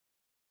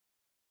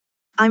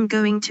I'm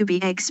going to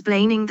be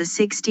explaining the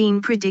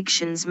 16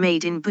 predictions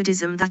made in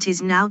Buddhism that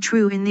is now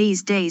true in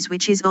these days,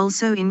 which is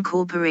also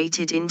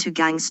incorporated into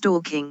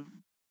Gangstalking.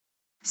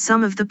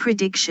 Some of the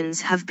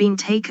predictions have been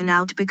taken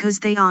out because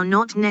they are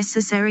not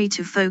necessary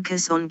to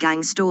focus on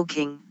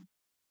Gangstalking.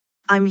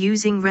 I'm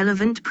using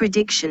relevant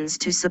predictions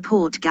to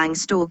support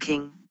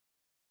Gangstalking.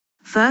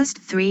 First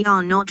 3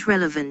 are not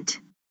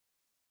relevant.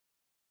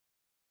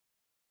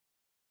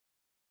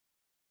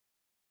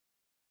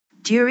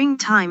 During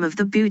time of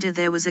the Buddha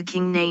there was a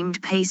king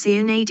named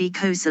Pasyanadi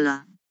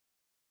Kosala.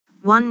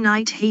 One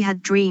night he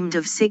had dreamed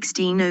of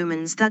 16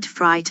 omens that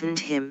frightened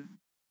him.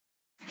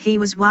 He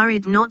was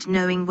worried, not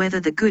knowing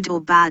whether the good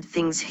or bad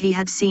things he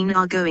had seen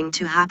are going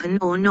to happen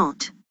or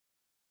not.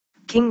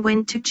 King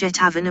went to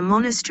Jetavana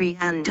monastery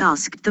and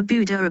asked the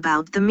Buddha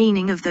about the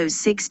meaning of those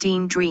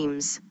 16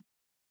 dreams.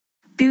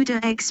 Buddha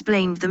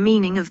explained the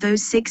meaning of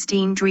those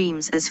 16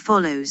 dreams as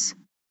follows.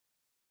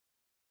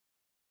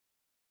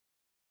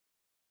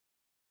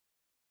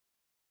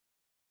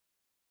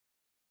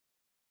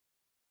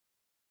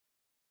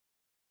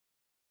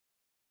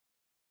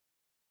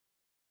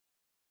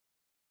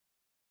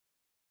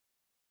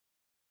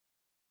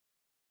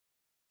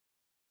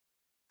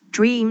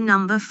 Dream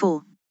number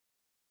 4.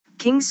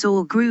 King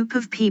saw a group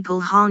of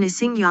people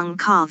harnessing young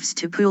calves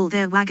to pull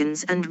their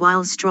wagons, and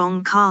while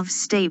strong calves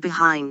stay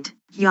behind,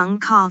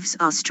 young calves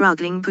are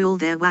struggling to pull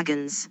their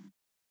wagons.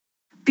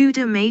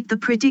 Buddha made the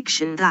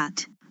prediction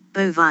that,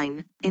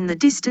 bovine, in the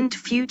distant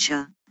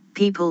future,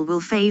 people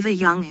will favor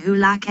young who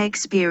lack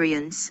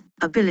experience,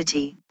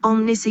 ability,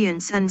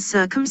 omniscience and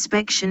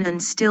circumspection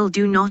and still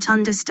do not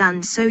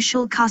understand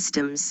social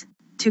customs,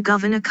 to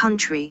govern a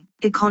country,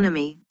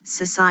 economy,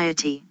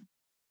 society.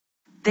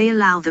 They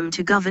allow them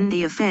to govern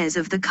the affairs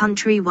of the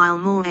country while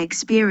more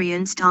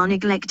experienced are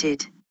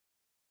neglected.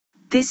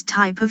 This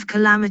type of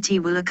calamity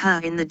will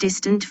occur in the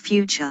distant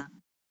future.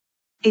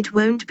 It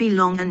won't be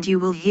long and you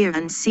will hear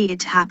and see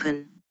it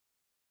happen.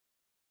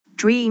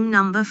 Dream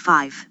number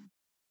 5.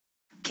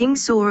 King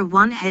saw a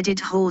one-headed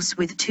horse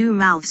with 2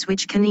 mouths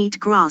which can eat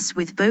grass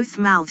with both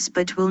mouths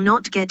but will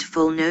not get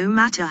full no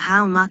matter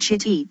how much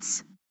it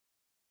eats.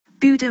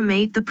 Buddha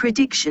made the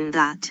prediction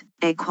that,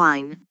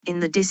 equine,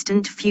 in the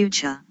distant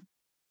future,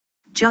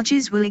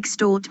 judges will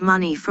extort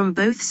money from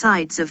both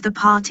sides of the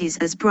parties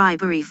as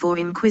bribery for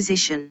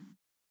inquisition.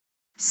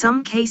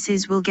 Some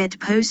cases will get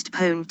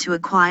postponed to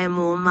acquire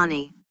more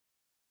money.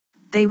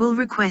 They will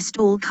request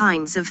all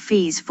kinds of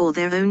fees for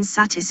their own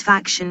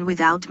satisfaction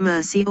without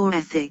mercy or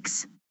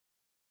ethics.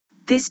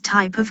 This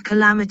type of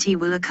calamity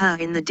will occur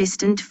in the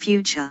distant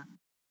future.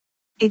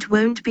 It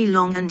won't be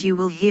long and you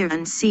will hear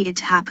and see it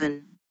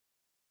happen.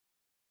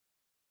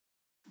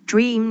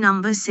 Dream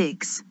number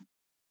 6.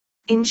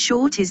 In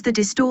short is the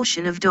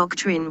distortion of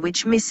doctrine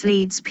which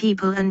misleads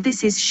people, and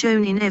this is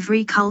shown in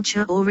every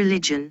culture or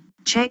religion.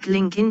 Check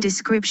link in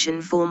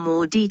description for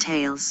more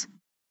details.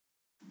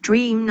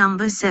 Dream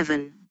number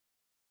 7.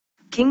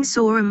 King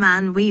saw a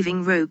man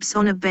weaving ropes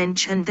on a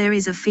bench, and there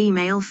is a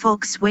female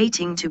fox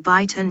waiting to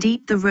bite and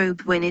eat the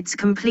rope when it's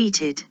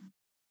completed.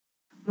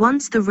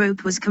 Once the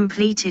rope was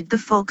completed, the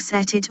fox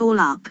ate it all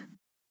up.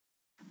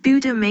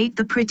 Buddha made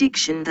the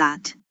prediction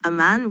that, a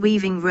man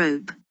weaving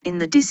rope, in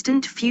the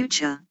distant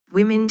future,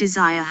 women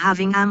desire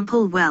having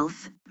ample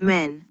wealth,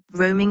 men,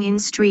 roaming in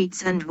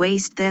streets and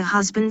waste their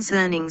husbands'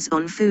 earnings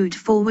on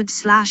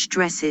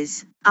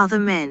food/dresses, other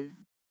men.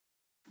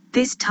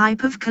 This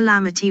type of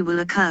calamity will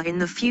occur in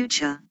the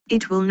future,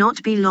 it will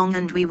not be long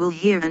and we will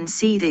hear and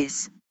see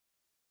this.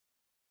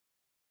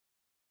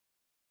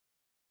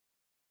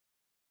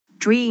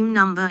 Dream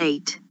number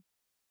 8.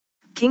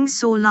 King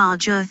saw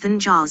large earthen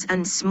jars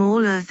and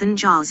small earthen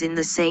jars in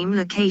the same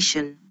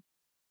location.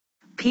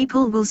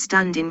 People will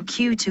stand in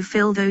queue to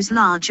fill those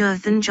large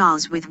earthen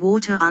jars with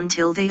water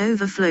until they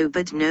overflow,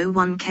 but no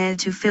one cared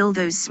to fill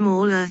those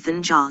small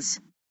earthen jars.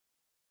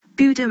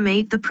 Buddha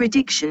made the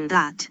prediction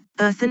that,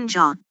 earthen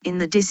jar, in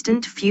the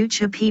distant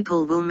future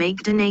people will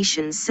make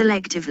donations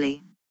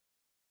selectively.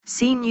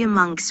 Senior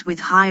monks with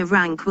high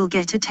rank will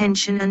get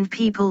attention and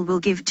people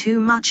will give too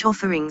much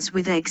offerings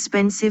with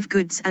expensive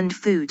goods and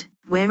food,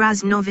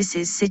 whereas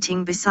novices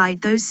sitting beside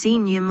those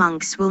senior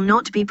monks will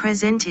not be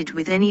presented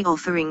with any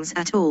offerings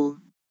at all.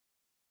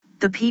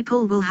 The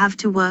people will have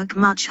to work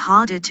much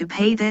harder to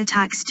pay their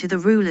tax to the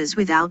rulers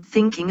without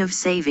thinking of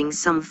saving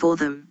some for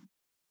them.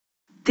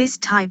 This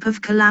type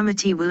of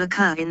calamity will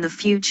occur in the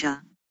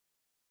future.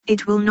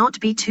 It will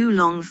not be too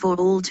long for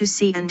all to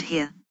see and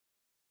hear.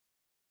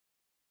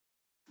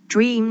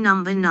 Dream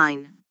number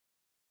 9.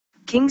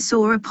 King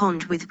saw a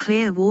pond with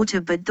clear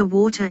water, but the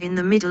water in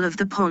the middle of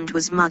the pond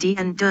was muddy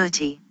and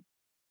dirty.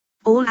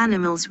 All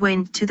animals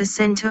went to the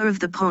center of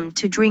the pond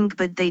to drink,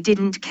 but they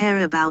didn't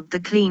care about the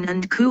clean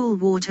and cool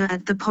water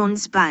at the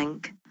pond's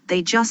bank,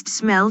 they just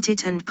smelt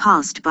it and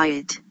passed by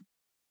it.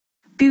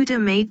 Buddha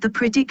made the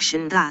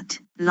prediction that,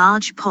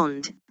 large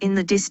pond, in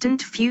the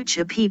distant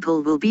future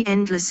people will be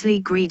endlessly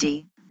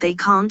greedy, they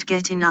can't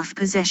get enough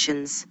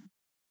possessions.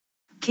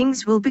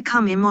 Kings will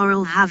become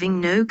immoral, having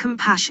no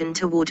compassion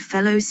toward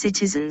fellow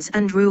citizens,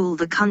 and rule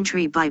the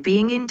country by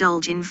being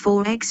indulged in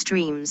four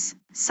extremes: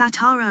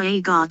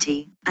 satara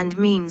agati, and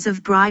means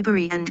of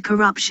bribery and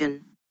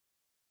corruption.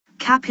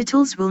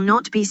 Capitals will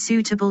not be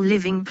suitable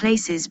living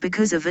places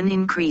because of an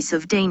increase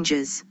of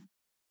dangers.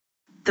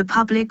 The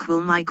public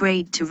will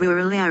migrate to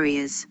rural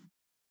areas.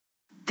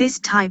 This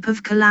type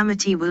of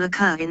calamity will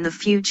occur in the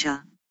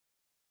future.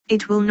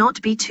 It will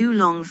not be too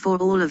long for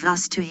all of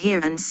us to hear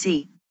and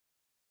see.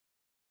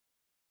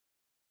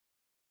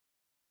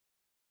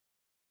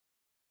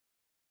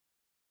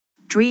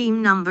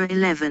 Dream number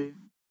 11.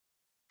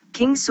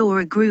 King saw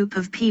a group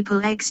of people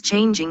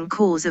exchanging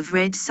cores of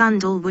red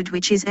sandalwood,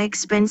 which is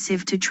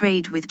expensive to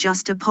trade, with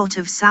just a pot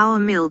of sour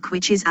milk,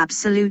 which is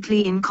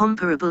absolutely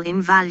incomparable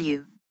in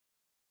value.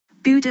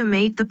 Buddha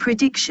made the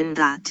prediction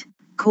that,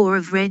 core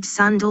of red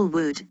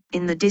sandalwood,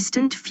 in the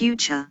distant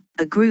future,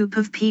 a group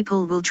of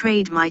people will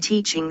trade my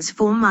teachings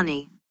for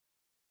money.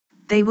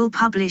 They will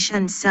publish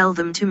and sell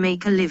them to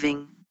make a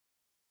living.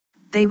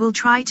 They will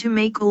try to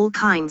make all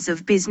kinds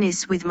of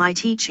business with my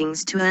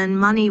teachings to earn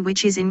money,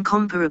 which is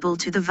incomparable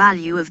to the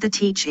value of the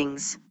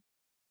teachings.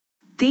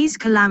 These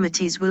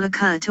calamities will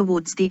occur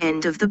towards the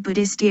end of the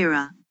Buddhist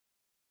era.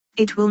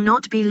 It will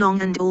not be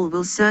long, and all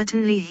will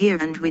certainly hear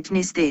and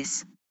witness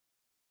this.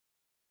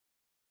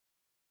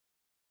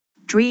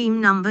 Dream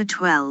number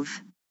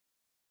 12.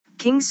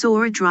 King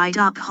saw a dried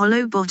up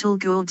hollow bottle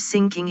gourd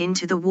sinking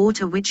into the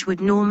water, which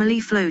would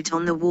normally float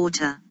on the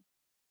water.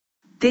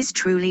 This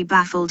truly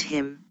baffled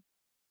him.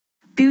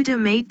 Buddha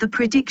made the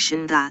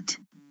prediction that,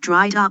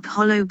 dried up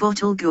hollow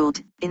bottle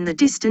gourd, in the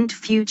distant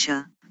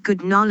future,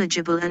 good,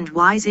 knowledgeable and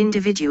wise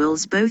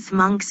individuals, both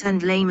monks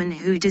and laymen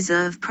who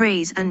deserve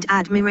praise and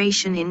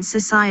admiration in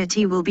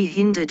society, will be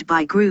hindered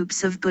by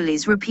groups of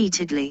bullies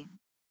repeatedly.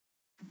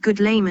 Good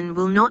laymen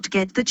will not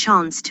get the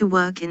chance to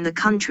work in the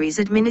country's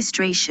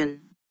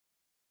administration.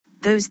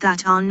 Those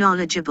that are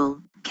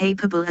knowledgeable,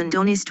 capable and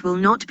honest will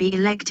not be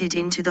elected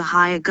into the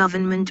higher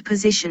government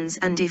positions,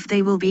 and if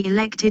they will be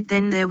elected,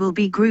 then there will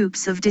be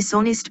groups of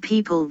dishonest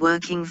people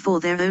working for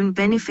their own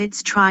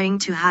benefits, trying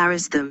to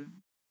harass them.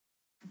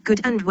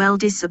 Good and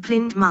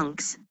well-disciplined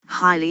monks,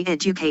 highly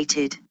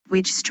educated,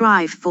 which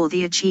strive for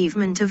the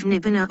achievement of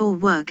nibbana or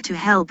work to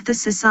help the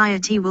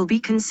society, will be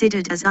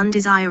considered as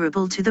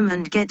undesirable to them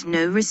and get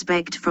no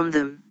respect from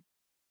them.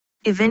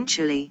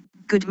 Eventually,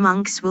 good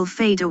monks will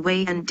fade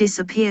away and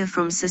disappear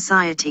from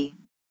society.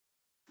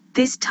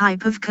 This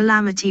type of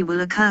calamity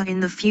will occur in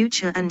the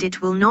future, and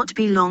it will not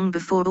be long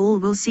before all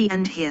will see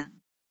and hear.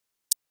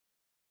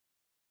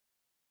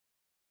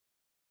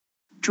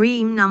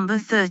 Dream number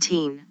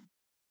 13.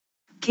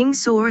 King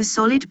saw a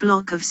solid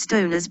block of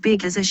stone as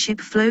big as a ship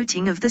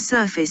floating of the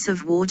surface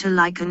of water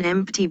like an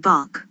empty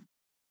bark.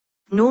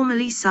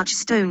 Normally such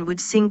stone would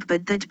sink,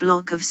 but that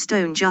block of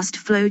stone just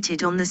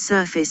floated on the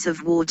surface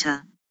of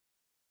water.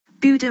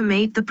 Buddha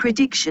made the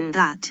prediction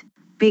that,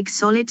 big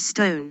solid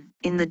stone,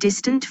 in the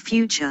distant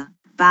future,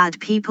 bad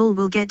people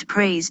will get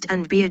praised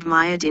and be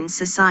admired in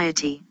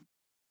society.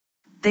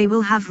 They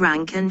will have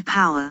rank and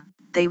power,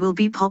 they will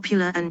be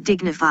popular and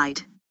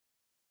dignified.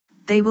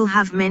 They will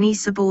have many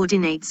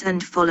subordinates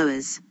and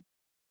followers.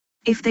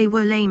 If they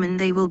were laymen,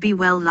 they will be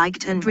well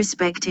liked and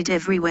respected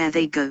everywhere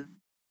they go.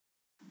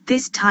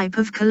 This type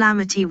of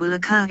calamity will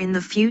occur in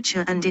the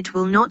future, and it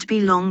will not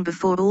be long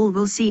before all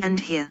will see and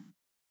hear.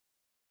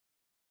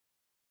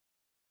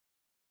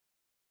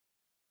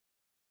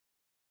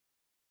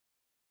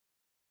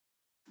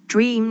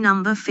 Dream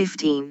number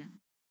 15.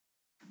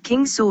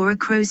 King saw a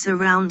crow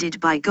surrounded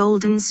by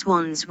golden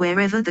swans.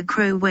 Wherever the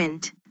crow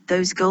went,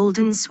 those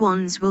golden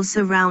swans will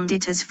surround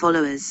it as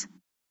followers.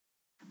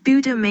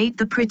 Buddha made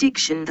the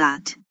prediction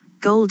that,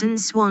 golden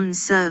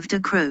swans served a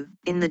crow.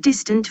 In the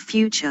distant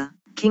future,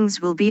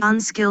 kings will be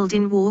unskilled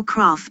in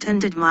warcraft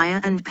and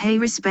admire and pay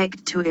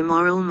respect to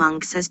immoral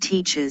monks as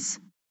teachers.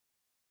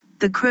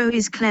 The crow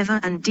is clever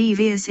and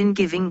devious in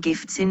giving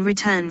gifts in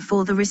return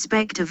for the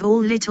respect of all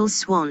little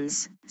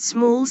swans,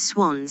 small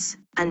swans,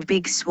 and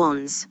big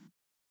swans.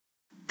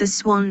 The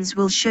swans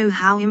will show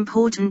how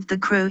important the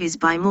crow is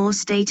by more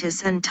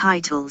status and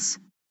titles.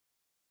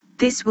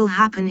 This will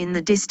happen in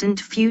the distant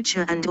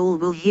future, and all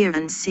will hear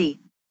and see.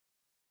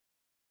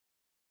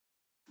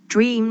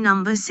 Dream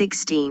number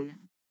 16.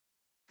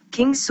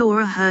 King saw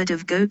a herd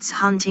of goats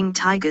hunting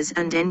tigers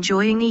and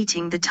enjoying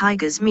eating the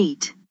tigers'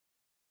 meat.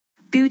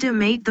 Buddha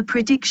made the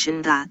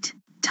prediction that,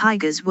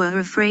 tigers were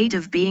afraid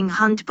of being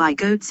hunted by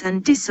goats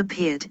and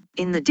disappeared.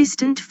 In the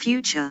distant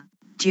future,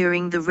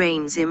 during the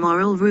reigns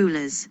immoral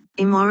rulers,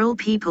 immoral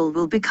people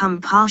will become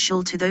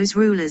partial to those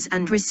rulers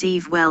and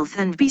receive wealth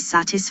and be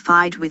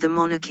satisfied with a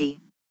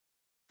monarchy.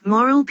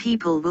 Moral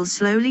people will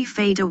slowly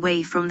fade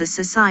away from the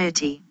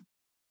society.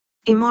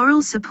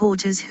 Immoral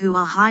supporters who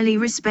are highly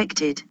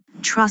respected,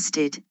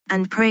 trusted,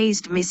 and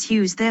praised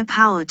misuse their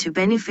power to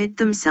benefit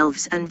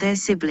themselves and their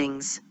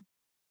siblings.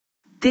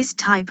 This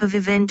type of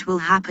event will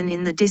happen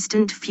in the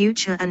distant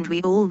future, and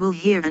we all will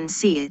hear and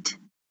see it.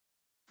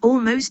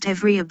 Almost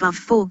every above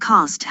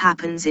forecast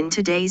happens in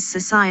today's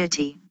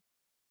society.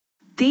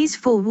 These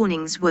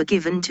forewarnings were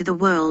given to the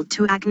world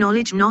to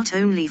acknowledge not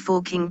only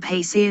for King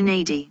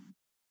Paseanadi.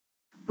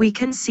 We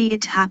can see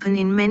it happen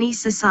in many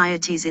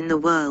societies in the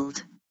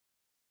world.